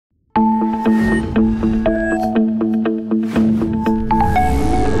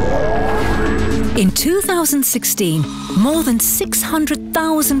In 2016, more than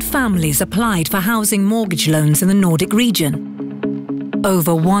 600,000 families applied for housing mortgage loans in the Nordic region.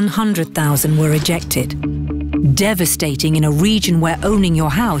 Over 100,000 were rejected. Devastating in a region where owning your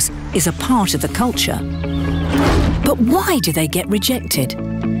house is a part of the culture. But why do they get rejected?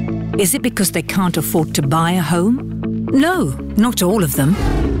 Is it because they can't afford to buy a home? No, not all of them.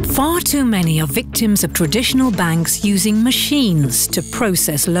 Far too many are victims of traditional banks using machines to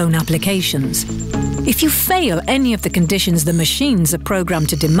process loan applications. If you fail any of the conditions the machines are programmed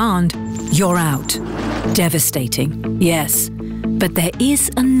to demand, you're out. Devastating, yes. But there is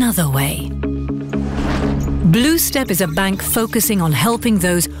another way. BlueStep is a bank focusing on helping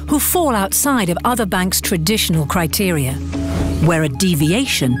those who fall outside of other banks' traditional criteria, where a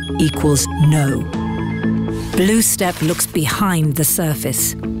deviation equals no. BlueStep looks behind the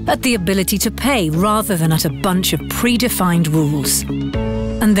surface, at the ability to pay rather than at a bunch of predefined rules.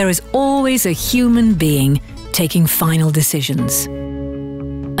 And there is always a human being taking final decisions.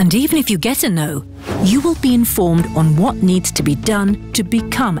 And even if you get a no, you will be informed on what needs to be done to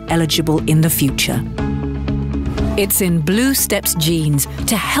become eligible in the future. It's in BlueStep's genes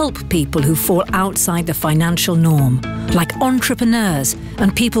to help people who fall outside the financial norm, like entrepreneurs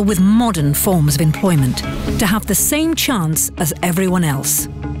and people with modern forms of employment, to have the same chance as everyone else.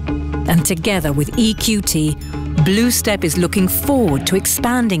 And together with EQT, BlueStep is looking forward to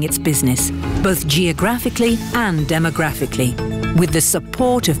expanding its business, both geographically and demographically, with the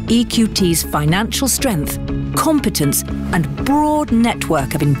support of EQT's financial strength, competence, and broad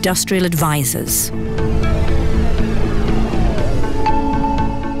network of industrial advisors.